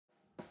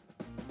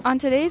On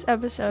today's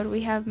episode,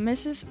 we have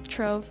Mrs.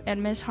 Trove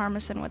and Miss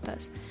Harmison with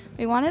us.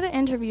 We wanted to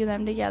interview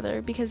them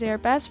together because they are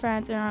best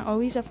friends and are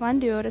always a fun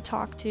duo to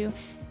talk to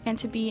and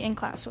to be in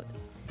class with.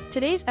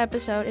 Today's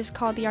episode is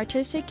called The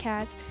Artistic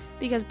Cats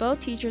because both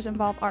teachers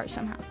involve art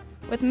somehow,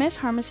 with Miss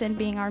Harmison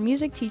being our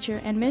music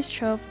teacher and Miss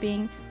Trove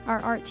being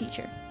our art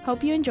teacher.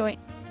 Hope you enjoy.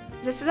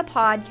 This is a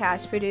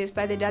podcast produced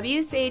by the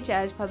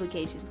WCHS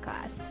Publications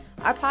class.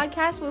 Our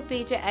podcast will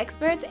feature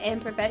experts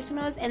and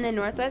professionals in the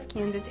Northwest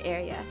Kansas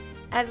area,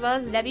 as well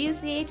as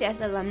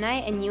WCHS alumni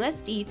and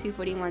USD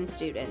 241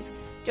 students.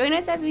 Join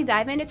us as we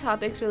dive into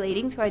topics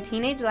relating to our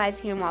teenage lives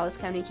here in Wallace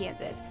County,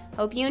 Kansas.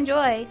 Hope you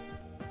enjoy.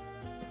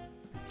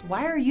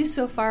 Why are you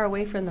so far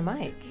away from the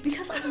mic?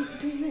 Because I'm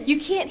doing this. You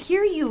can't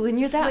hear you when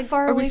you're that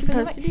far are away we from the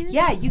mic. supposed to do this?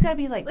 Yeah, you gotta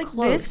be like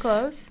close. This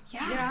close?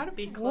 Yeah. You gotta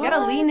be close. You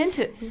gotta lean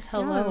into it.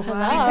 Hello.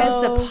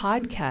 Because the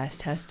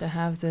podcast has to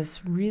have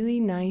this really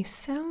nice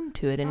sound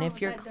to it, and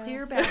if you're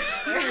clear back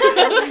here,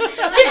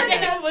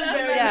 It was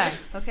very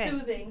okay.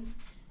 soothing.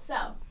 So,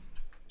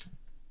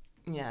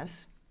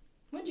 Yes.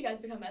 when did you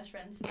guys become best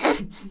friends?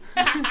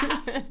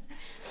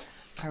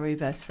 Are we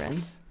best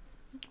friends?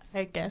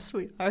 I guess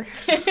we are.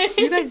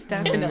 You guys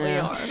definitely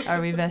No. are.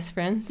 Are we best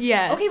friends?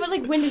 Yes. Okay, but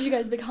like, when did you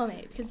guys become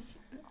it? Because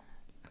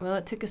Well,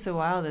 it took us a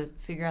while to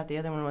figure out the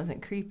other one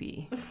wasn't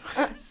creepy.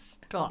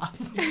 stop.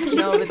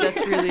 No, but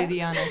that's really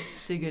the honest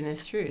to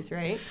goodness truth,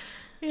 right?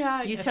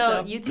 Yeah, You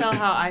tell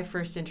how I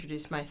first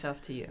introduced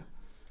myself to you.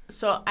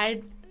 So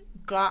I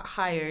got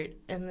hired,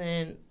 and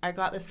then I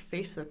got this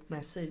Facebook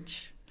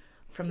message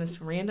from this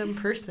random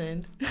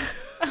person.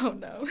 Oh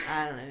no.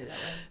 I don't know who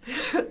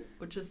that was.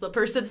 Which is the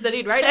person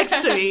sitting right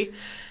next to me.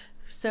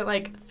 Sent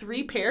like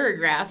 3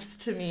 paragraphs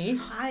to me.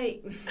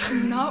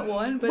 Not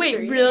one, but Wait,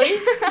 3. really?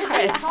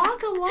 I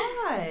talk a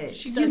lot.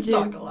 She does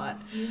talk a lot.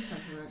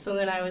 So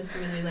then I was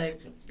really like,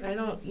 I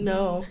don't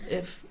know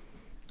if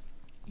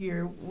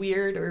you're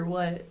weird or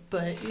what,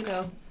 but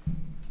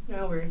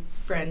now we're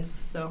friends,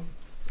 so.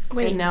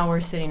 Wait. And now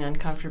we're sitting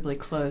uncomfortably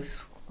close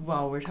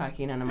while we're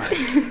talking on a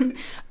mic.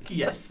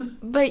 Yes.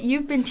 But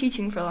you've been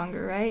teaching for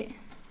longer, right?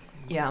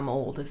 Yeah, I'm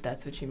old, if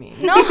that's what you mean.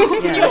 No,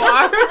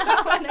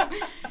 Yes.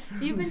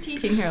 you've been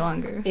teaching here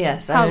longer.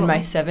 Yes, How I'm in my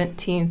long?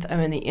 17th. I'm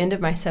in the end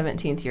of my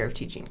 17th year of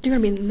teaching. You're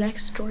gonna be the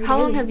next story. How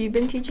long have you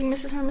been teaching,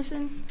 Mrs.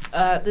 Harmison?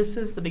 This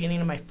is the beginning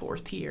of my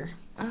 4th year.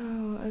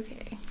 Oh,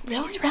 okay.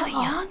 She's really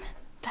young.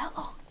 That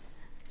long.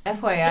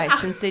 FYI,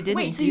 since they didn't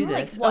Wait, so do you were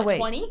this. like, what, oh, wait.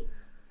 20?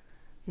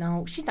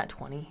 No, she's not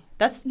 20.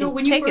 That's No,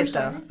 when you take first it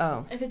though. started.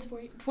 Oh, If it's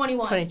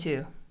 21.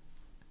 22.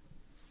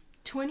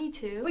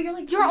 22? Well, you're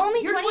like, You're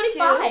only you're 22.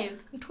 25.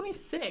 I'm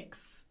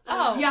 26.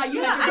 Oh, yeah,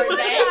 you had I your was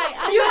birthday.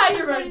 right. You had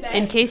your birthday.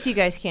 In case you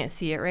guys can't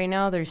see it right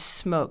now, there's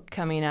smoke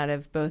coming out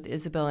of both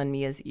Isabel and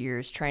Mia's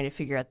ears trying to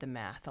figure out the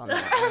math on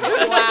that.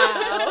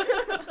 Wow.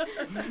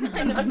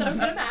 I never said I was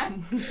good at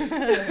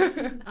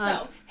math.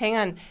 So, Hang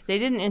on. They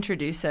didn't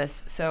introduce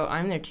us, so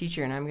I'm their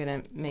teacher, and I'm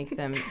going to make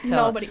them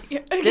tell. nobody.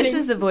 This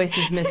is the voice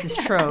of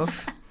Mrs. Trove,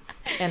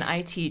 and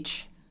I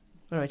teach.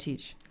 What do I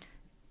teach?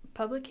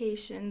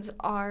 Publications,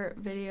 art,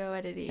 video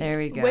editing. There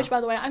we go. Which,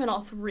 by the way, I'm in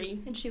all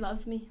 3, and she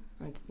loves me.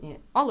 Yeah.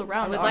 all I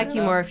around. would art. like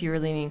you more if you were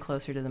leaning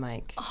closer to the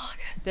mic. Oh,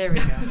 God. There we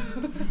go.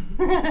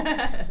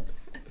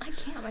 I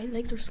can't. My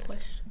legs are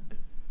squished.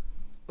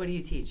 What do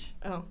you teach?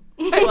 Oh.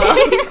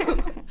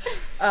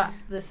 Well,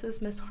 this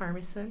is Miss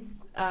Harmison.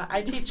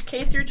 I teach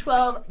K through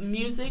 12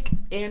 music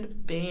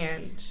and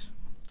band.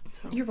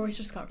 So Your voice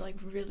just got like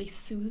really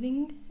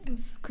soothing. It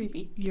was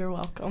creepy. you're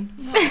welcome.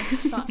 No,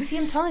 stop. See,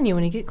 I'm telling you,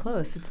 when you get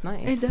close, it's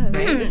nice. It does.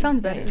 It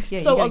sounds better. Yeah, you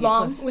So gotta get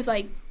along close. with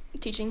like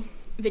teaching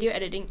video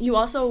editing, you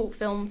also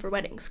film for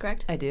weddings,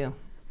 correct? I do.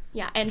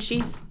 Yeah, and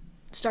she's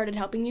started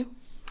helping you.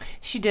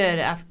 She did.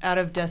 Out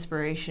of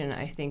desperation,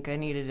 I think I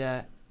needed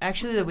a...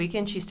 Actually, the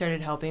weekend she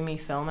started helping me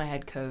film, I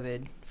had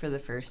COVID for the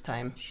first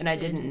time, and I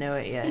didn't know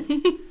it yet.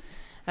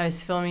 I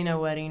was filming a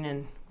wedding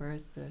in...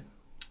 Where's the...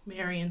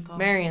 Marienthal.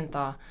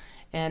 Marienthal.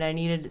 And I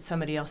needed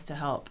somebody else to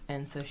help,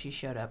 and so she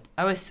showed up.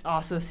 I was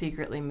also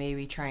secretly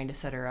maybe trying to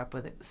set her up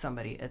with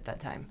somebody at that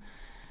time.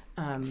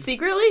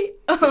 Secretly?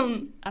 I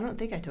don't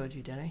think I told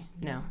you, did I?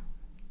 No.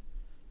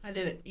 I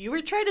didn't. You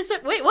were trying to say...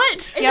 Wait,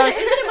 what? Yeah, Isn't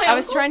it my I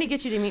was uncle? trying to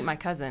get you to meet my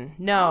cousin.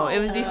 No, it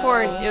was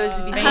before. It was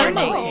before Hello.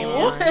 Nate came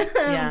on.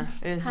 Yeah,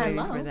 it was way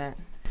Hello. before that.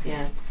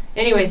 Yeah.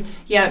 Anyways,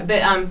 yeah,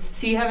 but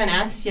so you haven't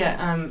asked yet.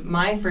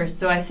 My first.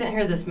 So I sent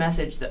her this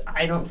message that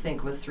I don't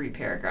think was 3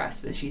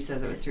 paragraphs, but she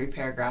says it was 3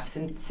 paragraphs.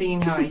 And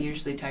seeing how I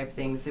usually type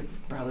things, it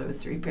probably was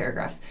 3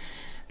 paragraphs.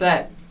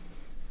 But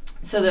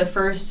so the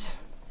first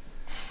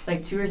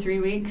like 2 or 3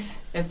 weeks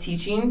of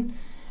teaching,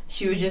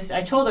 she would just.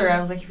 I told her, I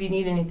was like, if you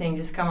need anything,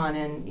 just come on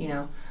in, you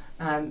know.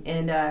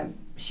 And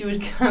she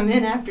would come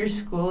in after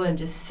school and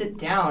just sit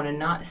down and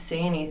not say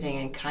anything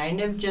and kind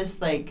of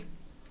just like,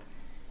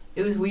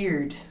 it was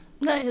weird.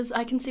 That is,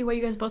 I can see why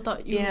you guys both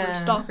thought you Yeah. were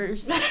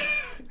stalkers.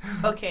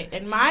 Okay,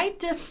 in my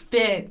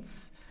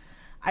defense,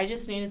 I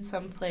just needed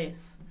some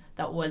place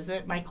that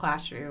wasn't my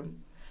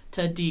classroom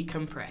to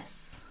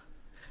decompress.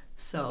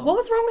 So What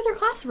was wrong with your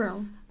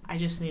classroom? I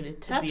just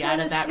needed to That's be where out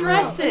the of that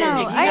stress room. is. No,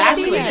 I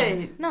Exactly. see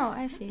that. No,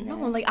 I see that. No,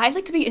 like I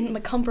like to be in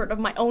the comfort of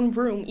my own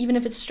room, even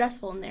if it's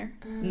stressful in there.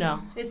 No.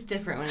 It's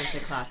different when it's a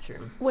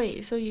classroom.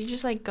 Wait, so you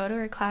just like go to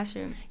her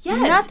classroom?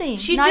 Yes. Nothing.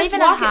 She'd Not just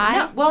even walk a hi.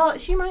 No, well,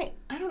 she might.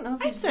 I don't know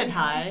if I you'd said say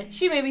hi.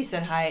 She maybe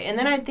said hi, and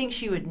then I'd think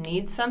she would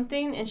need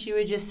something, and she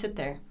would just sit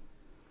there.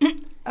 Uh,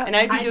 And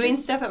I'd be I doing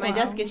just- stuff at my wow.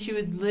 desk, and she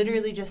would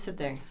literally just sit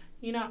there.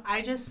 You know,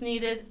 I just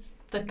needed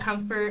the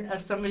comfort of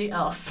somebody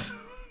else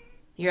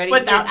You ready?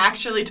 without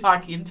actually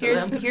talking to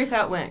them. Here's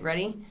how it went.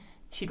 Ready?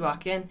 She'd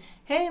walk in.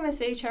 Hey,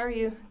 Miss H, how are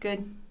you?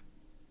 Good.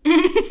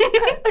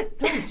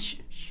 No, shh,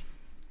 shh.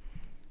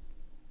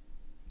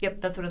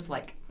 Yep, that's what it's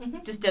like.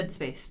 Mhm. Just dead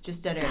space.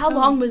 Just dead air. How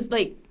long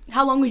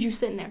would you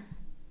sit in there?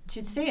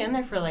 She'd stay in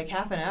there for like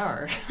half an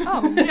hour.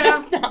 Oh.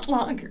 Yeah. Not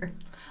longer.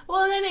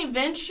 Well, then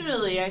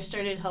eventually I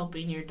started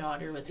helping your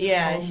daughter with her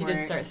Yeah, homework. she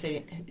did start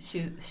saying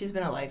she's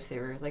been a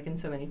lifesaver, like in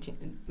so many.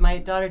 My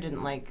daughter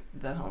didn't like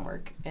the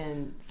homework,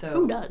 and so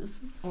Who does?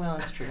 well,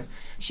 it's true.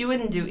 She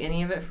wouldn't do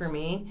any of it for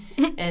me,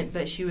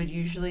 but she would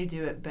usually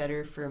do it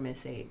better for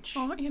Miss H.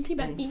 Oh, Auntie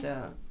Becky. And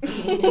so,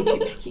 Auntie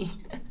Becky.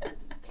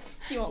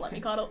 She won't let me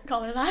call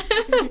her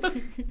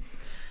that.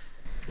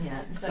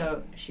 Yeah,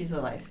 so she's a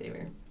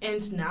lifesaver.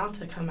 And now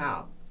to come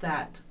out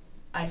that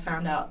I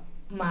found out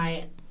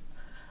my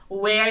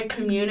way I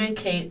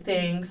communicate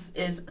things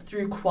is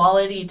through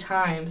quality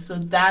time, so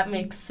that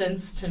makes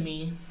sense to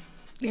me.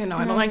 Yeah, no,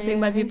 I don't like being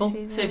by people.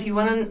 So if you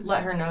want to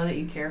let her know that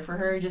you care for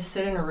her, just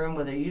sit in a room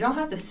with her. You don't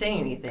have to say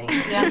anything.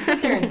 Just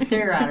sit there and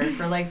stare at her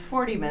for like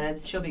 40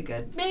 minutes. She'll be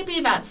good.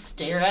 Maybe not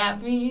stare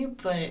at me,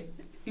 but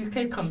you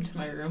could come to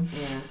my room.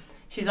 Yeah.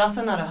 She's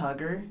also not a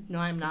hugger. No,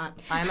 I'm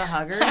not. I'm a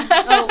hugger.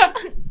 Oh.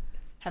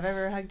 Have I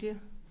ever hugged you?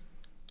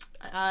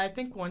 I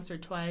think once or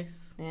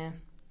twice. Yeah.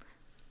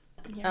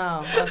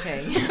 Yeah. Oh,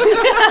 okay.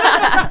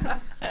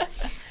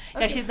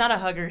 Yeah, she's not a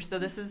hugger. So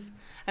this is,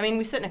 I mean,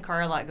 we sit in a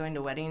car a lot going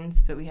to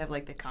weddings, but we have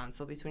like the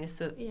console between us.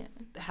 So Yeah.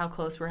 how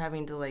close we're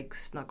having to like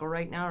snuggle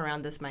right now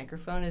around this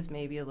microphone is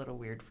maybe a little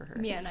weird for her.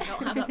 Yeah, and I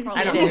don't have that problem.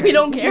 I don't care. We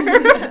don't care.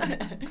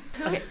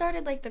 Who Okay.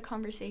 started like the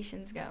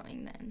conversations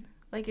going then?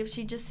 Like if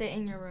she just sit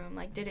in your room,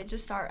 like did it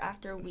just start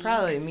after weeks?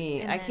 Probably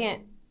me. and I then-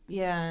 can't,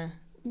 yeah.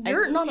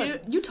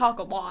 You talk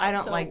a lot. I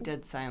don't so. like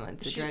dead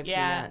silence. It drives me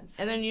Yeah, nuts.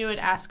 and then you would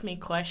ask me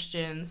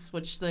questions,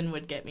 which then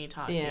would get me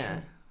talking. Yeah.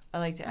 I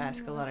like to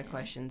ask a lot of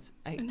questions.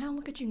 And now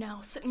look at you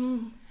now,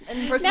 sitting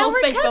in Now personal we're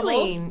space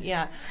cuddling. bubbles.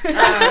 Yeah.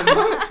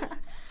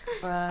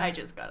 I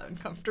just got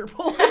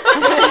uncomfortable.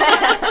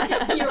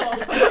 You're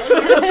welcome.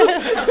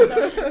 That was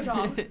our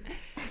job.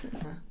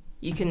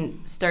 You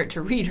can start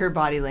to read her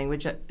body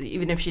language,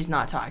 even if she's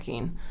not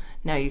talking.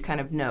 Now you kind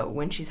of know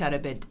when she's had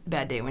a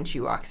bad day when she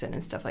walks in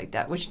and stuff like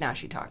that, which now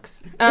she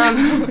talks.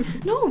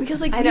 No,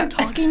 because like when you're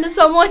talking to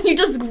someone, you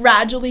just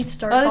gradually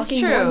start Oh, that's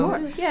talking true. more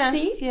and more. Yeah.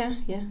 See? Yeah,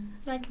 yeah.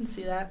 I can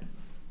see that.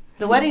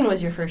 The wedding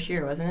was your first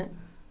year, wasn't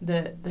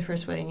it? The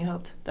first wedding you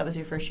helped? That was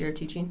your first year of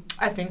teaching?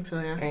 I think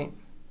so, yeah. Right.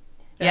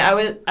 Yeah,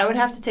 I would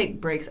have to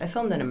take breaks. I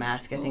filmed in a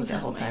mask, I What think, was that that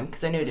whole like? time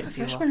because I knew it Was didn't that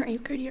feel freshman well. or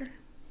 8th grade year?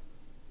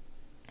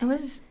 It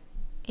was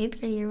 8th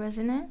grade year,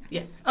 wasn't it?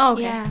 Yes. Oh,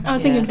 okay. Yeah. I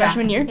was thinking Yeah.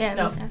 freshman year. Yeah, it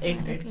No, was definitely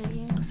 8th grade. 8th grade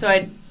year.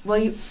 So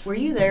were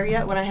you there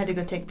yet when I had to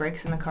go take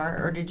breaks in the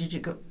car, or did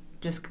you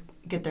just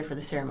get there for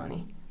the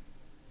ceremony?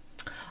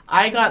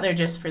 I got there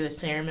just for the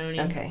ceremony.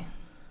 Okay.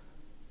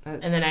 And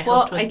then I Well,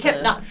 helped with I kept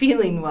the- not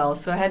feeling well,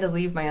 so I had to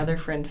leave my other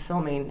friend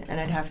filming, and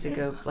I'd have to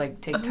go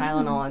like take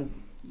Tylenol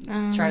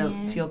and try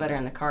to feel better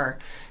in the car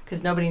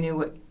because nobody knew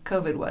what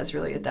COVID was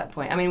really at that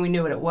point. I mean, we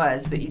knew what it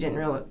was, but you didn't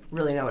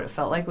really know what it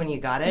felt like when you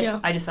got it. Yeah.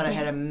 I just thought I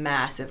had a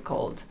massive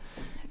cold.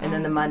 And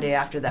then the Monday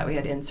after that, we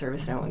had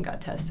in-service, and I went and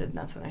got tested, and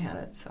that's when I had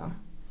it. So,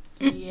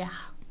 Yeah.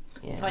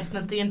 yeah. So I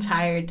spent the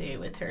entire day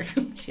with her.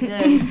 She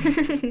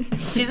did.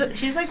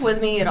 she's like with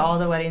me at all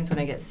the weddings when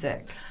I get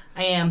sick.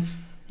 I am.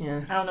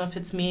 Yeah. I don't know if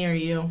it's me or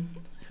you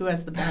who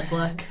has the bad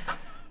luck.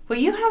 Well,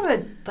 you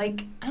have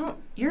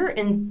your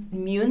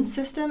immune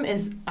system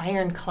is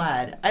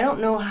ironclad. I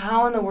don't know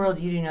how in the world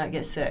you do not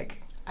get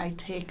sick. I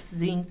take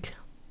zinc.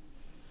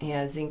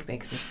 Yeah, zinc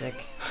makes me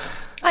sick.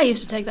 I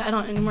used to take that. I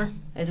don't anymore.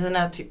 Isn't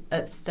that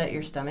upset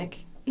your stomach?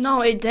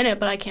 No, it didn't,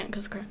 but I can't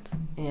because of Crohn's.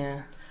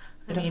 Yeah.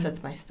 It I mean,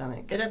 upsets my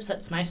stomach. It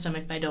upsets my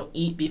stomach if I don't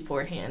eat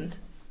beforehand.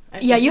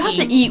 Yeah, you have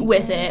to eat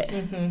with it.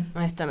 Mm-hmm.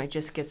 My stomach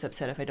just gets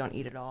upset if I don't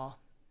eat at all.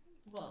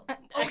 Well,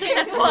 Okay,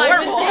 that's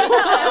horrible.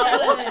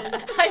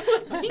 I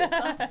would think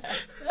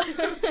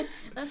so.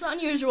 That's not I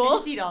unusual.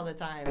 just eat all the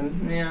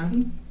time. Yeah.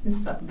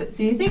 But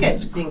so you think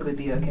zinc would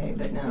be okay,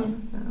 but no,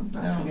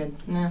 not so good.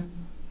 No.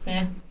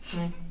 Yeah.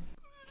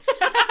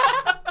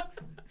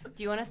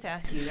 Do you want us to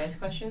ask you guys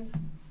questions?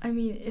 I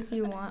mean, if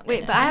you want.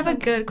 Wait, but I have a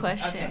good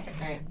question. Okay.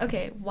 All right.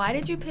 Okay, why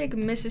did you pick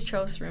Mrs.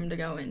 Tro's room to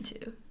go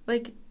into?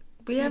 Like,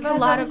 we have Because a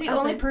lot I was of the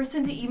only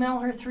person to email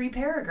her 3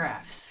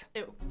 paragraphs.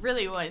 It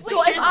really was.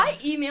 So if I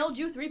emailed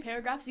you 3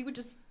 paragraphs, you would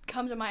just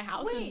come to my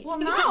house and Well,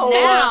 No, not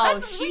now.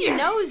 that's She weird.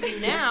 knows you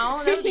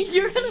now. That would be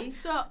You're creepy.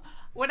 So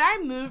when I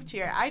moved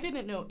here, I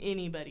didn't know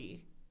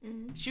anybody.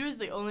 Mhm. She was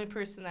the only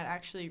person that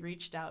actually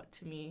reached out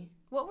to me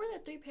What were the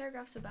 3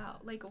 paragraphs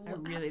about? Like, I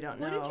really don't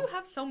know. What did you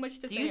have so much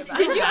to say about?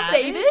 Did you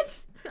save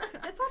it?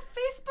 It's on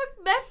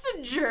Facebook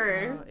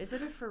Messenger. Oh, is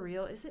it a for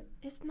real? Is it?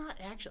 It's not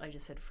actually. I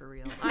just said for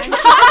real. I'm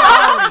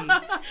sorry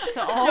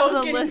to all Joe's the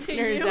getting to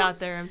listeners you. out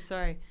there. I'm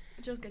sorry.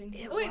 Joe's getting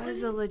It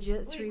was a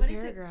legit 3 what is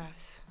it?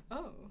 paragraphs.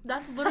 Oh.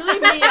 That's literally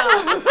Mia.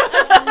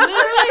 That's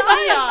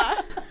literally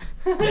Mia.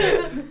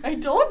 I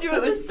told you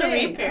it was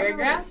 3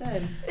 paragraphs.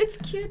 It's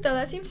cute though.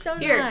 That seems so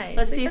Here, nice.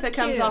 let's Like, see if that's it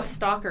comes cute. off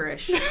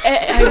stalkerish. I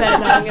bet it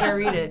I'm does. going to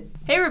read it.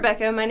 Hey,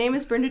 Rebecca. My name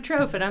is Brenda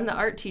Trofe, and I'm the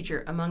art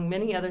teacher, among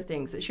many other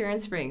things, at Sharon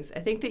Springs. I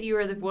think that you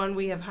are the one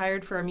we have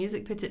hired for our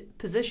music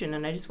position,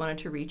 and I just wanted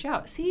to reach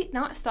out. See,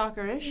 not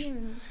stalkerish. Yeah,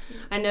 that's cute.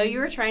 I know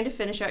you are trying to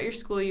finish out your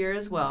school year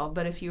as well,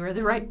 but if you are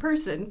the right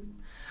person,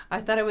 I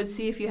thought I would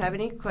see if you have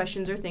any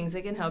questions or things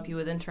I can help you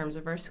with in terms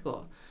of our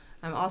school.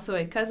 I'm also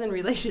a cousin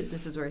relation.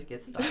 This is where it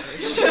gets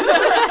stalkerish.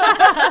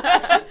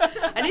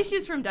 I knew she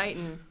was from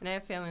Dighton, and I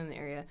have family in the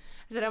area.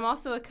 I said I'm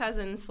also a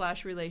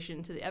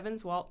cousin/relation to the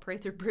Evans, Walt,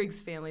 Prather, Briggs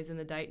families in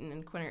the Dighton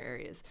and Quinter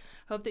areas.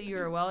 Hope that you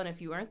are well, and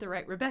if you aren't the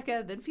right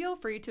Rebecca, then feel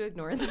free to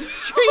ignore the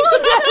string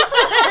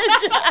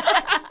message.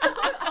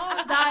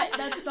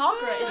 That's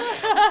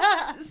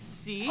stalkerish.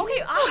 See?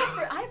 Okay,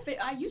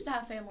 I used to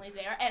have family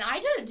there, and I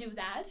didn't do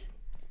that.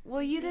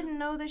 Well, you didn't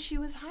know that she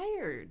was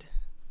hired,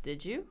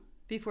 did you?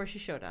 Before she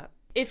showed up.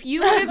 If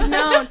you would have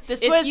known,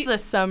 This if was you, the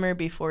summer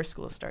before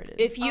school started.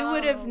 if you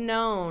would have Oh.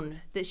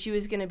 known that she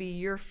was going to be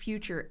your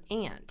future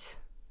aunt.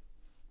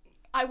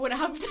 I wouldn't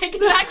have taken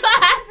that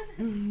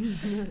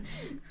class.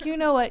 You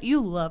know what?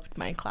 You loved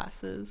my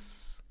classes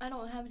I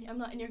don't have any. I'm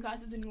not in your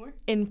classes anymore.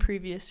 in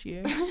previous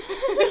years.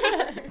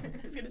 I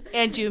was gonna say.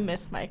 And you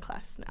miss my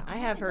class now. I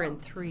have her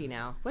in 3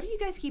 now. What do you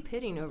guys keep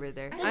hitting over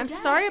there? The I'm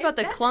desk. sorry about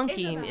the That's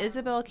clunking. Isabel.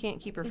 Isabel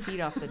can't keep her feet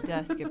off the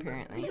desk,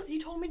 apparently. Because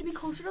you told me to be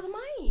closer to the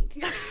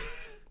mic.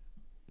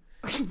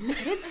 I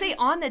didn't say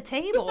on the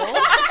table. I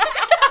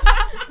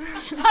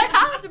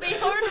have to be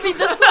in order to be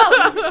this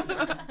close.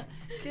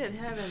 Good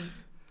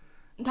heavens.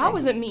 That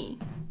wasn't me.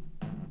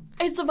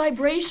 It's the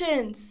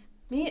vibrations.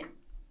 Mia.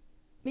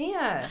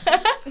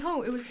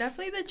 No, it was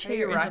definitely the Are chair.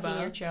 you rocking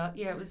Isabel. your chair?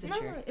 Yeah, it was a No,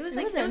 chair. it was It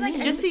like wasn't it was like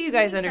me. Just so you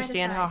guys side to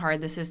understand side. how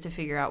hard this is to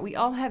figure out, we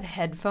all have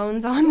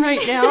headphones on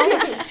right now,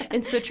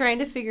 and so trying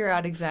to figure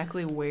out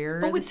exactly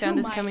where But the with sound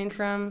two is coming mics.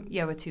 from.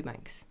 Yeah, with 2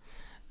 mics.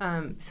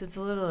 So it's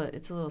a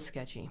little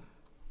sketchy.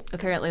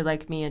 Apparently,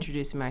 like me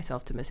introducing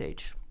myself to Miss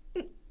H.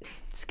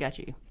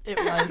 Sketchy. It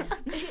was.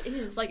 It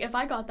is. Like, if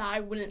I got that, I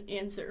wouldn't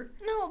answer.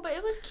 No, but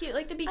it was cute.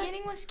 Like the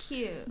beginning was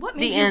cute. What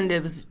made The you... end,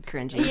 it was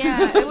cringy.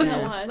 Yeah, it was.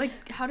 It was.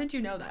 Like, how did you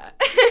know that?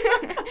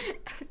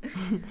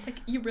 Like,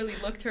 you really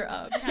looked her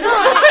up. They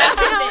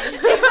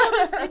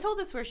told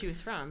us where she was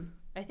from.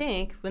 I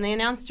think when they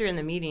announced her in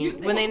the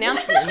meeting. When they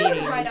announced her in the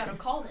meeting. right out of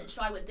college,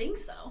 so I would think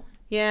so.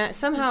 Yeah,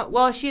 somehow.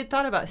 Well, she had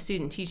thought about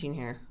student teaching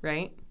here,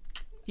 right?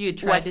 You had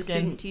tried to Weston.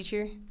 student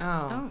teacher?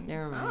 Oh,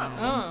 never mind.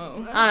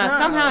 Oh. I don't know.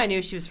 Somehow I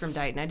knew she was from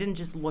Dighton. I didn't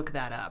just look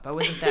that up. I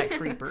wasn't that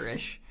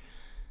creeperish.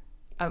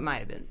 It might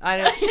have been. I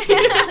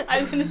don't. I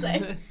was gonna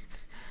say.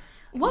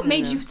 What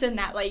made you send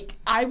that? Like,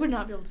 I would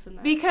not be able to send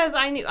that. Because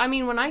I knew. I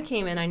mean, when I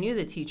came in, I knew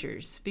the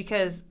teachers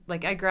because,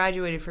 like, I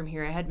graduated from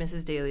here. I had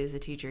Mrs. Daly as a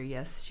teacher.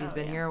 Yes, she's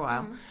been here a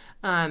while.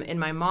 And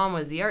my mom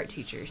was the art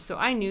teacher, so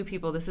I knew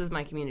people. This was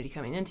my community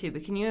coming into.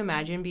 But can you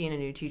imagine being a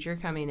new teacher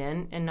coming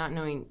in and not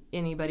knowing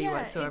anybody Yeah,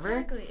 whatsoever?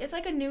 exactly. It's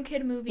like a new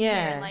kid moving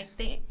Yeah. here, and like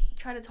they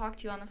try to talk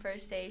to you on the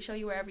first day, show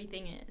you where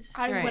everything is.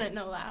 I Right. wouldn't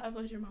know that. I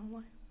lived your mom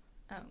life.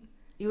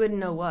 You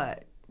wouldn't know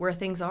where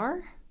things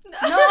are.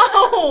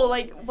 No,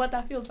 like what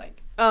that feels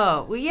like.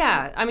 Oh, well,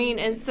 yeah. I mean,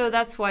 and so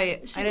that's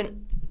why I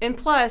didn't. And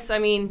plus, I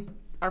mean,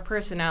 our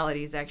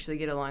personalities actually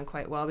get along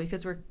quite well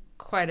because we're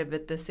quite a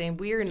bit the same.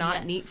 We are not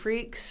Yes. neat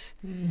freaks.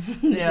 No.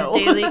 Mrs.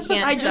 Daly I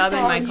can't just sub in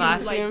saw my you,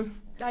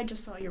 classroom. I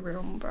just saw your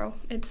room, bro.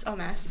 It's a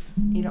mess.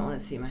 You don't want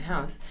to see my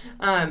house.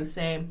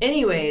 Same.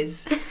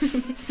 Anyways,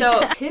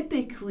 so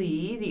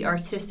typically the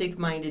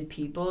artistic-minded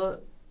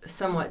people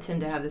somewhat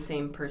tend to have the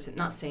same person,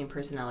 not same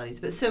personalities,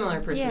 but similar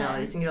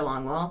personalities and get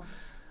along well.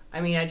 I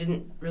mean, I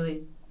didn't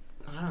really,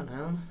 I don't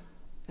know.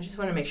 I just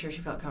wanted to make sure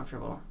she felt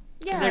comfortable.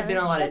 Yeah, There'd been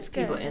a lot that's of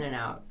people good. in and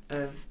out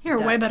of You're a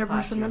that way better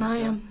person than I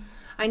classroom, so- am.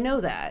 I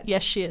know that.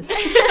 Yes, she is.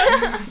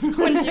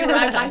 When she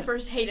arrived, I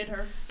first hated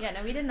her. Yeah,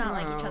 no, we did not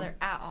like each Oh. other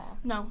at all.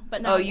 No,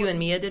 but no. Oh, you and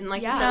Mia didn't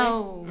like Yeah. each other?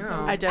 No.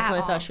 No. I definitely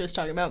At all. thought she was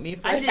talking about me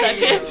for I a did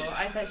second. too.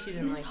 I thought she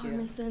didn't Miss like you.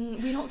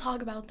 Harmison, we don't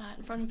talk about that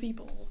in front of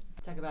people.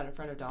 Talk about it in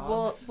front of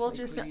dogs. We'll Like,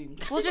 just what do you-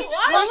 we'll just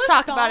What? we'll just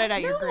talk Stop. about it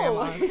at your No.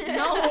 grandma's.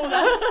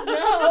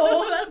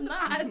 No,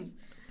 that's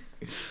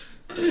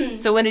not.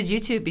 So when did you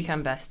two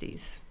become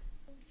besties?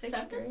 Sixth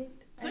Second?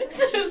 grade.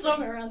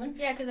 Somewhere around there.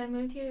 Yeah, because I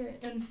moved here.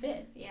 In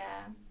fifth. Yeah.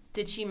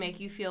 Did she make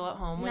you feel at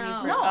home when you No.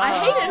 first? No, I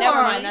hated Never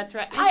her. mind, that's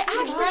right. I I'm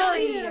actually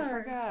sorry, hated I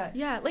her. forgot.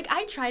 Yeah, like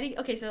I tried to.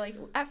 Okay, so like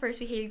at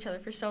first we hated each other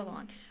for so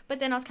long, but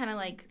then I was kind of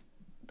like,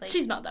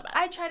 She's not that bad.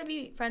 I tried to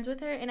be friends with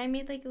her, and I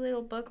made like a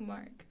little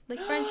bookmark, like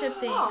friendship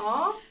things.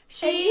 Aw.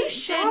 She And you did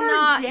shot her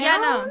not. down? Yeah,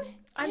 no.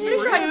 I'm pretty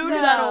sure I threw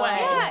that away.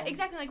 Yeah,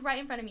 exactly. Like right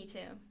in front of me too.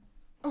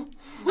 I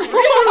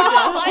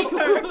don't like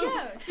her.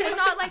 Yeah, she did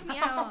not like me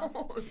at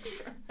all.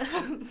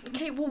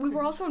 Okay, well, we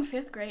were also in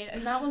 5th grade,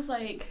 and that was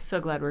like So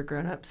glad we're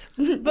grown-ups.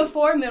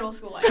 before middle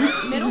school.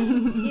 Middle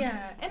school.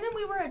 Yeah, and then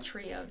we were a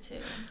trio too.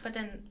 But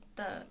then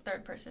the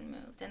third person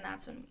moved, and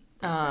that's when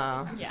we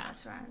started becoming Yeah.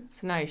 best friends.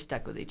 So now you're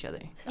stuck with each other.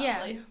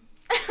 Sadly.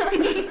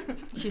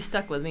 She's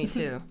stuck with me,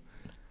 too.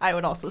 I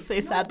would also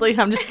say sadly.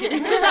 I'm just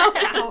kidding.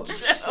 That was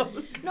a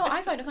joke. No,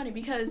 I find it funny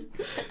because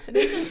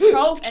Mrs.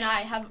 Trove and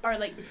I are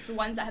like the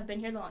ones that have been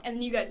here the long, and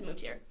then you guys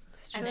moved here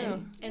and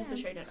then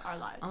infiltrated our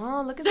lives.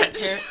 Oh, look at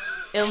that.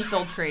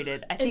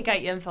 Infiltrated. I think I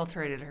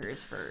infiltrated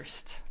hers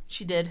first.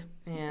 She did.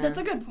 Yeah. That's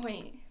a good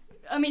point.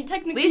 I mean, At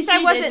technically, least she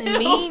I wasn't did too.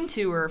 mean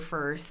to her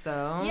first,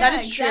 though. Yeah, That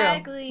is true.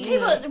 exactly. Okay,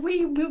 but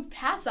we moved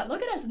past that.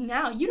 Look at us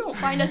now. You don't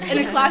find us in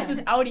a class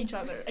without each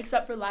other,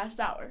 except for last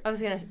hour. I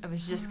was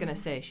just gonna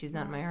say she's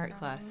not in my art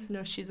class.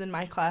 No, she's in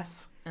my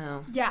class.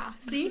 Oh. Yeah,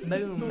 see?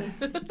 Boom.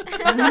 We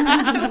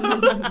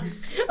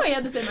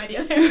had the same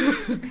idea there.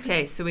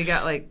 Okay, so we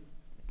got like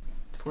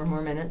 4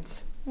 more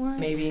minutes,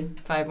 maybe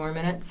 5 more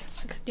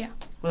minutes. Yeah.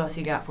 What else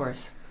you got for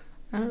us?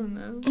 I don't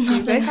know. Do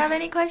you guys have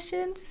any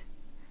questions?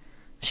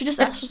 She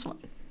just asked us one.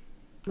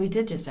 We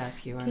did just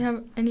ask you one. Do you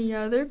have any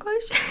other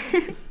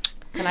questions?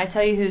 Can I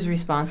tell you who's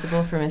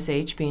responsible for Miss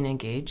H being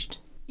engaged?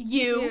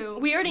 You.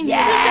 We already knew.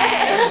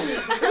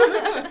 Yes!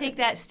 Take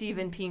that,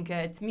 Steven Pinka.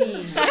 It's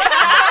me.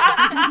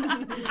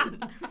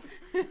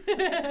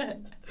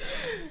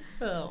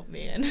 Oh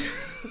man.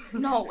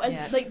 No,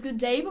 Yeah. like the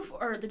day before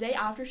or the day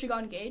after she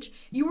got engaged,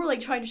 you were like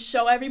trying to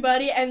show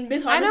everybody, and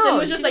Miss I Harbison know,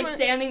 was just she like went-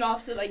 standing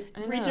off to like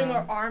I reaching know.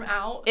 her arm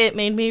out. It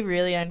made me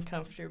really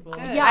uncomfortable.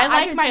 Good. Yeah,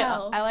 I could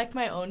tell. I like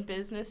my own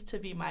business to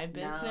be my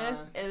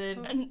business, and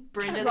then And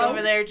Brenda's Trove-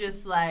 over there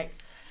just like,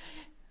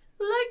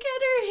 look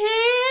at her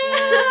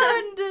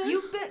hand.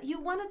 You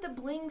wanted the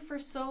bling for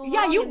so long.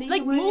 Yeah, you and then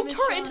like wouldn't moved even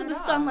her show into it the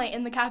off. sunlight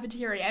in the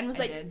cafeteria and was I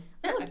like, did.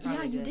 look, I yeah,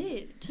 probably you did.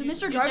 did. To You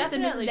Mr. Jarvis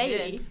and Miss definitely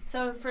Daly. did.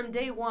 So from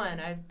day one,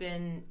 I've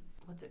been,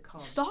 what's it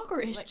called?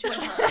 Stalkerish Like- to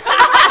her.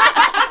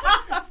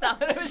 That's not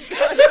what I was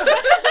going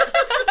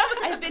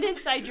to I've been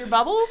inside your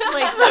bubble?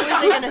 Like, what was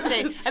I going to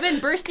say? I've been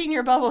bursting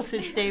your bubble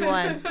since day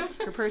one.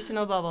 Your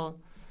personal bubble.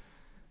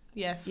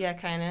 Yes. Yeah,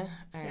 kind of.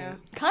 All right. Yeah.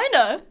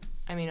 Kinda.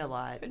 I mean, a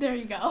lot. There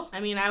you go. I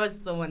mean, I was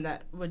the one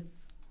that would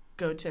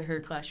go to her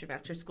classroom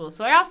after school,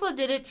 so I also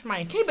did it to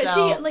myself. Okay, but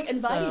she like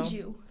invited so-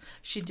 you.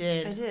 She I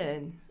did.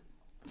 did.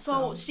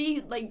 So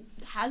she like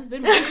has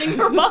been bursting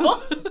her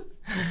bubble.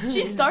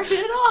 She started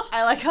it off.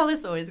 I like how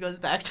this always goes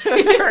back to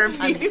her.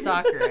 I'm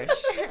stalkerish.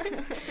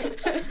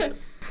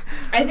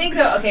 I think,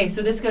 though, okay,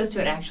 so this goes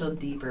to an actual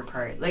deeper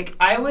part. Like,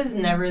 I was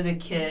never the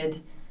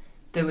kid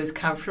that was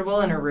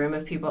comfortable in a room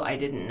of people I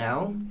didn't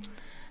know.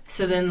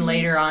 So then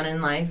later on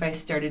in life, I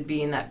started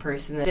being that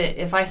person that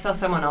if I saw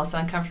someone else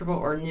uncomfortable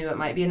or knew it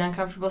might be an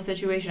uncomfortable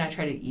situation, I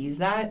try to ease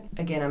that.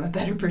 Again, I'm a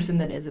better person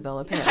than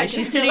Isabella, apparently.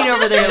 She's sitting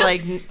over there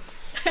like,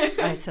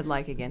 I said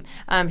like again.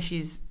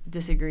 She's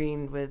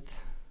disagreeing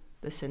with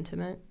the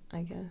sentiment,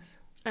 I guess.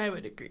 I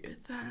would agree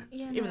with that.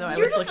 Yeah, Even no. though I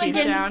You're was just looking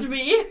against down.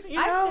 me. You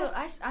I know?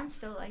 I'm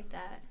still like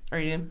that. Are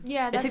you?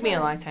 Yeah, It that's took me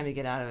a why- long time to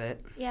get out of it.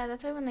 Yeah,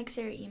 that's why when like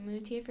Sarah E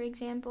moved here, for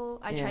example,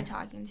 I Yeah. tried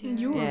talking to her.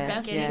 You were Yeah,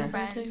 best yeah.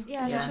 friends friends. too.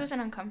 Yeah, Yeah. she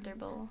wasn't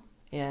uncomfortable.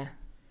 Yeah.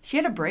 She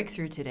had a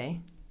breakthrough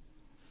today.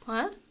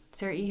 What?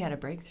 Sarah E had a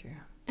breakthrough.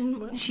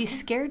 And She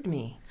scared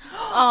me.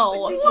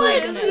 oh, my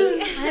goodness.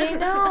 I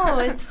know.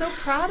 It's so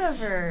proud of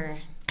her.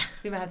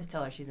 We might have to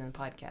tell her she's in the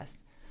podcast.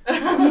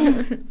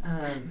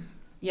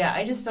 Yeah,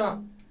 I just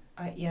don't.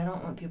 I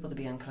don't want people to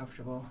be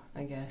uncomfortable,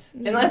 I guess.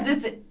 Yeah. Unless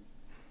it's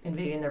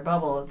invading their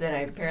bubble, then I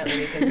apparently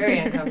make them very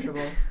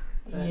uncomfortable.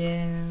 But,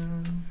 Yeah.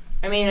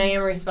 I mean, I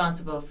am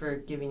responsible for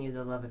giving you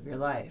the love of your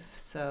life,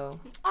 so.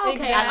 Okay,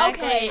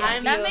 Exactly. okay.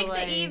 That feel makes it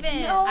like-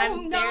 even. No.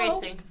 I'm very no.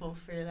 thankful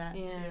for that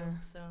Yeah. too.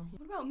 So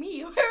What about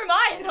me? Where am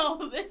I in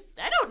all of this?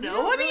 I don't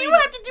know. What do really you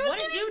have to do What with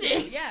did you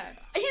anything? do? Yeah.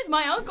 He's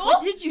my uncle.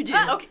 What did you do?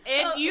 okay,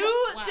 and you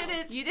wow.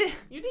 didn't. You did.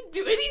 You didn't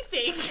do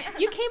anything.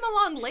 You came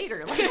along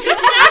later. Like,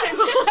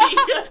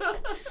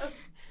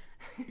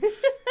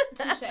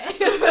 Touche.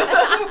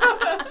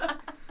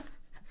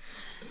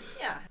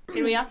 Yeah.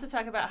 Can we also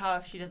talk about how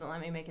if she doesn't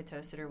let me make a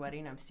toast at her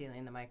wedding, I'm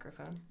stealing the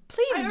microphone?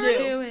 Please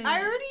Do it.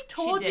 I already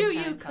told did you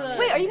kinda you tell me. could.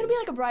 Wait, are you gonna be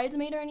like a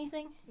bridesmaid or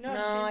anything? No,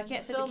 I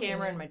can't fit the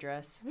camera in my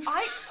dress.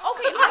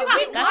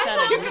 That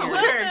sounded You can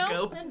weird. wear a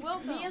We'll goat. Then we'll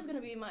film. Mia's gonna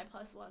be my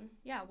plus one.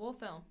 Yeah, we'll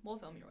film. We'll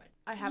film your wedding.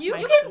 I have You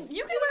my can sis-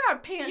 you can wear a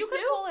pantsuit. You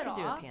can pull it I could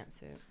do a off.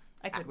 pantsuit.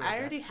 I could wear I a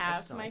already dress. I have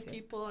just don't my like to.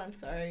 people. I'm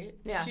sorry.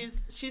 Yeah.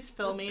 She's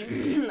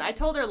filming. I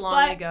told her long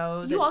But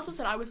ago. You that- also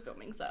said I was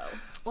filming, so.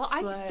 well,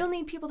 I But- still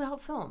need people to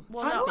help film.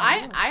 Well, Trust no, me.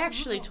 I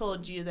actually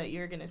told you that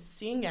you're gonna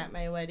sing at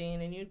my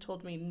wedding, and you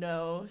told me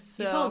no.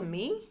 So You told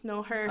me?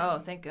 no her.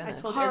 Oh, thank I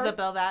goodness. told Her.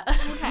 Isabel that.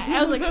 Okay.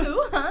 I was like,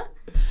 who?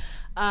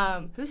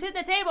 Huh? Who's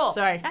hitting the table?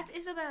 Sorry. That's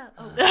Isabel.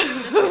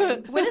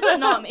 Oh, When is that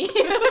not me?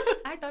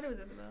 I thought it was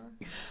Isabel.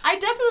 I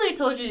definitely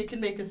told you could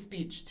make a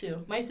speech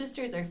too. My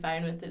sisters are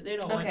fine with it. They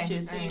don't Okay, want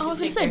to, so alright. you I was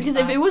can gonna take say their because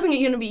if spot. it wasn't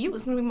gonna be you, it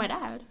was gonna be my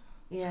dad.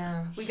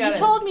 Yeah. He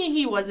told me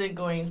he wasn't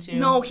going to.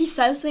 No, he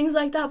says things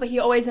like that, but he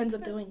always ends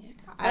up doing it.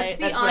 Let's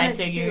be that's honest,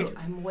 what I figured. too.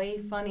 I'm way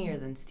funnier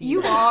than Steven. You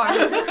are.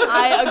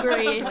 I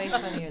agree. Way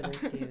funnier than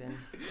Steven.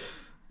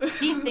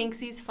 He thinks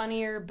he's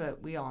funnier,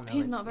 but we all know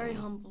He's it's not very me.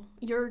 humble.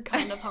 You're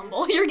kind of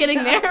humble. You're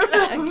getting there.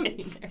 I'm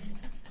getting there.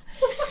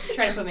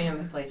 Try to put me in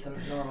my place on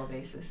a normal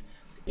basis.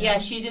 Yeah,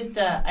 she just,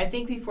 I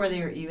think before they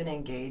were even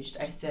engaged,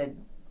 I said,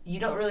 you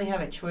don't really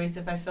have a choice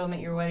if I film at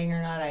your wedding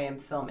or not. I am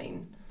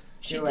filming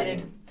She your did.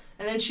 wedding.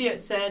 And then she had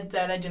said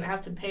that I didn't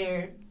have to pay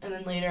her. And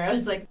then later I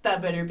was like,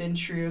 that better been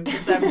true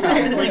because I'm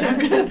probably not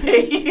going to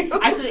pay you.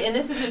 Actually, and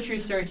this is a true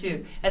story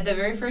too. At the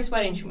very first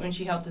wedding, when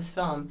she helped us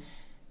film,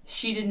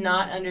 she did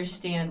not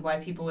understand why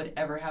people would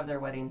ever have their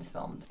weddings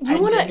filmed.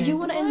 You wanna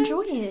What?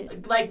 enjoy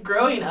it. Like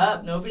growing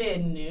up, nobody I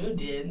knew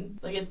did.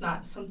 Like it's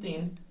not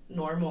something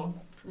normal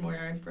from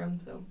where I'm from,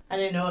 so I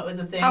didn't know it was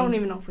a thing. I don't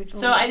even know if we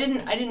filmed So it. I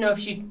didn't know if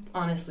she'd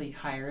honestly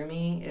hire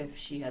me if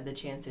she had the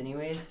chance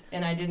anyways,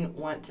 and I didn't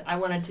want to. I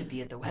wanted to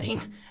be at the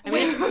wedding. I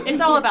mean,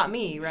 it's all about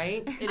me,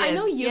 right? I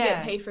know you Yeah.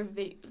 get paid for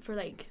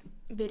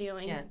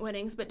videoing Yeah.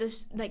 weddings, but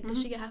does Mm-hmm.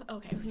 she get half?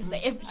 Okay, I was gonna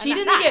say if she Not-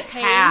 didn't not get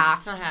paid,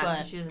 half, Not half.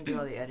 but She doesn't do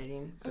all the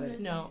editing. I was But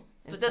gonna no.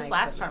 But it's this my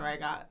last time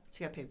equipment. I got.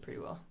 She got paid pretty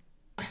well.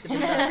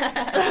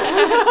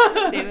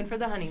 Yes. Saving for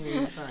the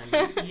honeymoon fund.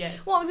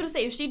 well, I was gonna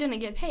say if she didn't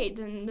get paid,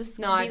 then this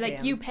No, would I be like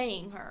can. you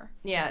paying her.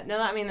 Yeah, no,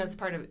 I mean that's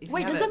part of. If you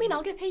Wait, have does it- that mean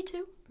I'll get paid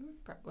too?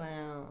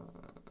 Well,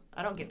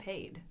 I don't get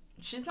paid.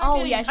 She's not Oh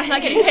getting yeah, she's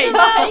not getting paid. She's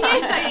not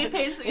getting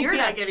paid, so you're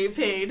not getting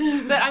paid.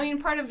 But I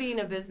mean, part of being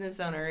a business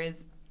owner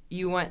is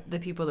you want the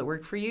people that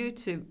work for you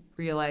to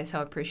realize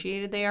how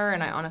appreciated they are,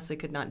 and I honestly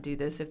could not do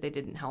this if they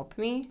didn't help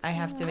me. I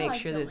have to I make like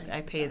sure filming. that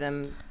I pay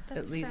them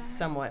at least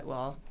somewhat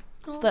well.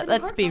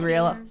 Let's be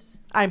real.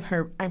 I'm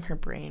her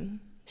brain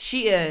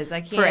She is.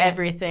 I can't for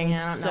everything.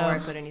 Yeah, I don't so. know where I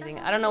put anything.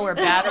 I don't know where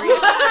batteries.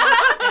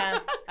 Yeah,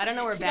 I don't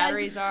know where You guys,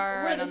 batteries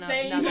are. we're I the don't know.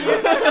 same.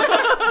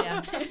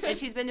 nothing. Yeah. And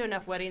she's been to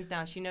enough weddings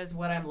now. She knows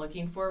what I'm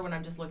looking for when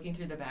I'm just looking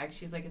through the bag.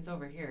 She's like, it's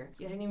over here.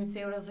 You didn't even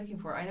say what I was looking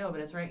for. I know,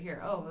 but it's right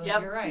here. Oh, well,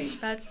 Yep. you're right.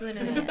 That's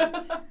literally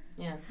it.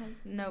 Yeah.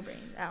 No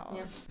brains at all.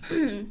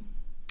 Yeah.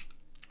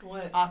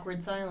 What?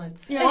 Awkward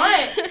silence. Yeah.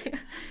 What?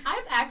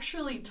 I've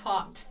actually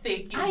talked.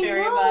 Thank you I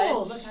very know.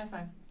 much. Look, high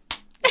five.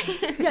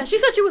 Yeah, she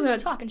said she was gonna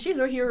talk, and she's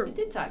right here. We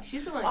did talk.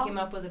 She's the one that came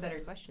up with the better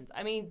questions.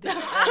 I mean, Thank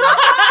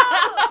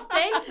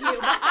you. But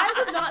I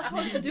was not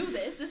supposed to do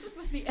this. This was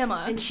supposed to be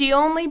Emma. and she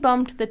only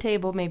bumped the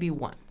table maybe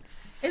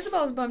once.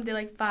 Isabel's bumped it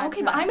like 5 Okay,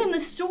 times. but I'm in the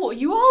stool.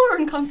 You all are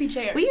in comfy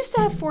chairs. We used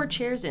to have 4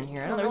 chairs in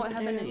here. I Oh, don't know there's what the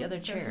happened to table. the other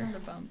There's chair. another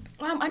bump.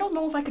 I don't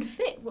know if I could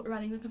fit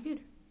running the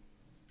computer.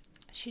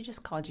 She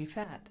just called you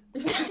fat.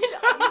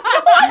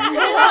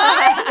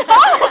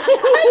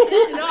 I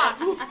did not.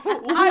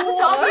 I was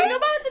talking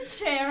about the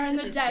chair and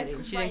the Just desk.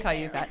 kidding. She right didn't call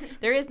you there. fat.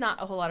 There is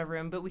not a whole lot of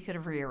room, but we could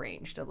have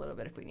rearranged a little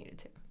bit if we needed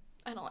to.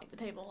 I don't like the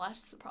table.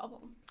 That's the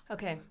problem.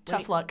 Okay.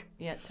 Tough luck.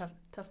 Yeah, tough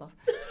love.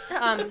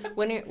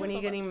 When are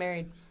you getting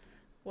married?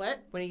 What?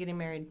 When are you getting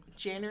married?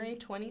 January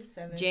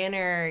 27th.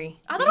 January.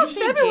 I Did thought it was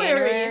you say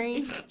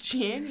February.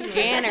 January?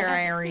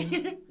 January.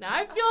 January. Now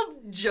I feel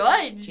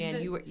judged.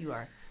 Jan, you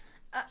are.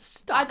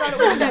 I thought it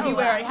was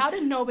February. How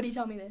did nobody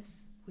tell me this?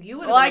 You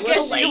would Well, I have been a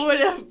guess little you late.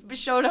 would have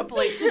shown up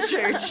late to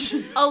church.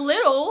 A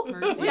little.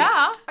 Mercy.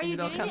 Yeah. Are you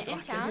Isabel doing comes it in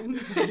walking town?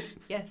 in.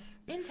 Yes.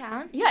 In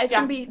town? Yeah, it's Yeah.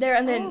 gonna be there,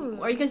 and then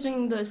Oh. are you guys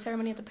doing the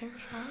ceremony at the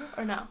parish hall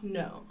or no?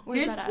 No.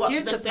 Where's Here's that at? Well,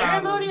 Here's the the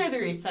ceremony problem. or the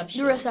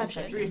reception? The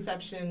reception. The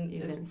reception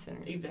Event is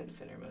center. event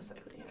center, most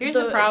likely. Yeah. Here's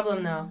The- the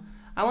problem, though.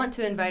 I want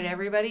to invite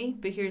everybody,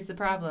 but here's the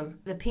problem.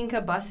 The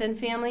Pinka Bussin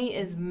family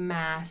is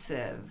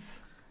massive.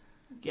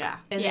 Yeah.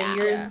 And Yeah. then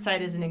your Yeah.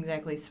 side isn't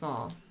exactly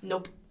small.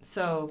 Nope.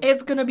 So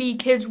It's gonna be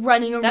kids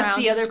running around. that's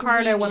the other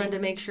part I screaming. wanted to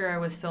make sure I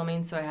was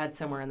filming so I had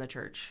somewhere in the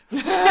church.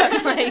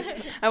 Like,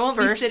 I won't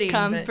First be sitting.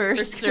 come, but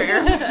first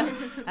serve.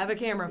 serve. Have a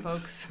camera,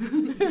 folks.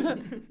 No,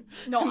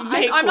 Make I'm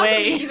not gonna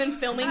way. be even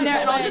filming there,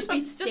 and I'll just be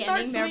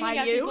standing there by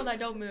you. that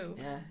don't move.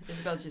 Yeah,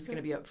 Isabel's just going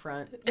to be up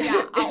front.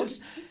 Yeah, I'll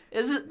just.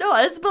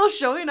 Isabel's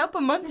showing up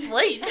a month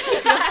late.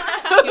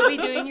 You'll be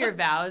doing your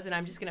vows, and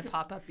I'm just going to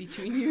pop up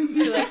between you and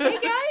be like, hey,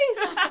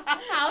 guys.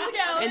 How's it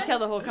going? And tell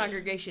the whole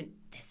congregation,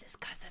 this is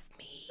because of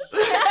me.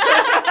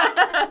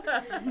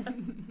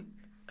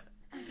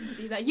 I can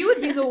see that. You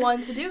would be the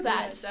one to do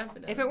that.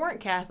 If it weren't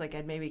Catholic,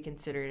 I'd maybe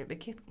consider it, but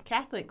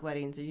Catholic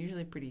weddings are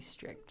usually pretty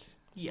strict.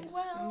 Yes.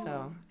 Well,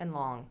 So, and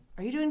long.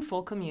 Are you doing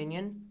full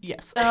communion?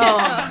 Yes.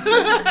 Oh.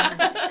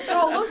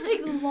 oh, those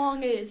take the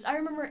longest. I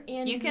remember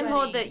Annie's You can wedding.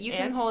 hold the you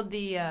can And?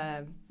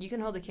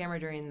 hold the camera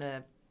during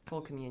the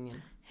full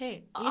communion. Hey,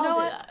 you I'll know do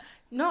what? that.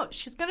 No,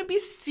 she's gonna be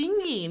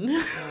singing.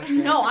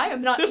 No, I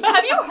am not.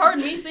 Have you heard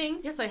me sing?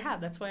 Yes, I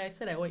have. That's why I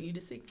said I want you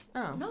to sing.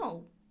 Oh.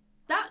 No.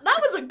 That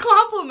was a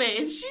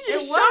compliment. She It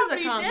just was shot a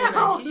me compliment.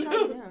 down. She shot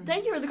you down.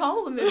 Thank you for the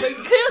compliment, but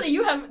clearly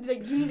you need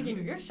to get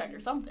your ears checked or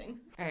something.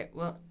 All right.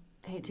 Well,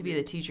 I hate to be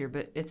the teacher,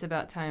 but it's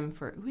about time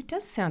for. Ooh, it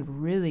does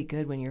sound really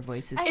good when your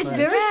voice is close. It's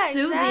very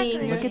soothing.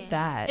 exactly. Look at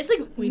that. It's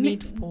like We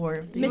need 4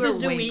 of these. were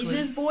Mrs. way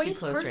Louise's close- too voice.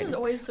 close Hers right is now.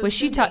 always so Was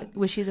she soothing.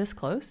 was she this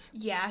close?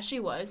 Yeah, she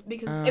was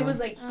because Oh. it was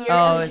like here. Oh,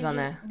 and it was she's on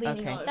just there.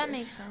 leaning Okay. over. That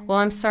makes sense. Well,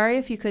 I'm sorry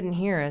if you couldn't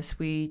hear us.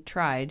 We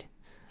tried.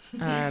 I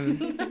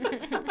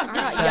got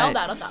But yelled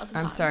at 1,000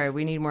 I'm times. sorry.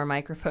 We need more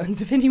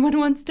microphones. If anyone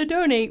wants to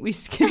donate, we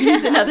can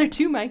use another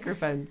 2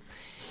 microphones.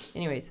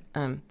 Anyways,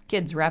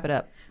 kids, wrap it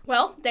up.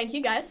 Well, thank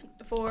you guys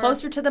for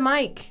Closer to the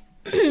mic.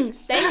 Thank you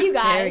There we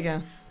guys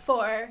go.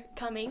 for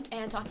coming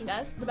and talking to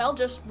us. The bell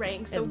just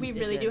rang, so It- we it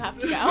really did. do have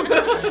to go.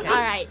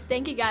 All right,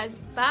 thank you guys.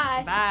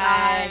 Bye.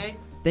 Bye.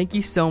 Thank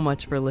you so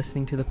much for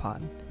listening to the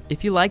pod.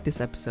 If you like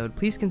this episode,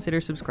 please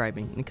consider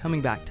subscribing and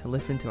coming back to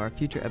listen to our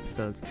future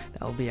episodes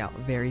that will be out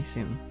very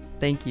soon.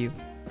 Thank you.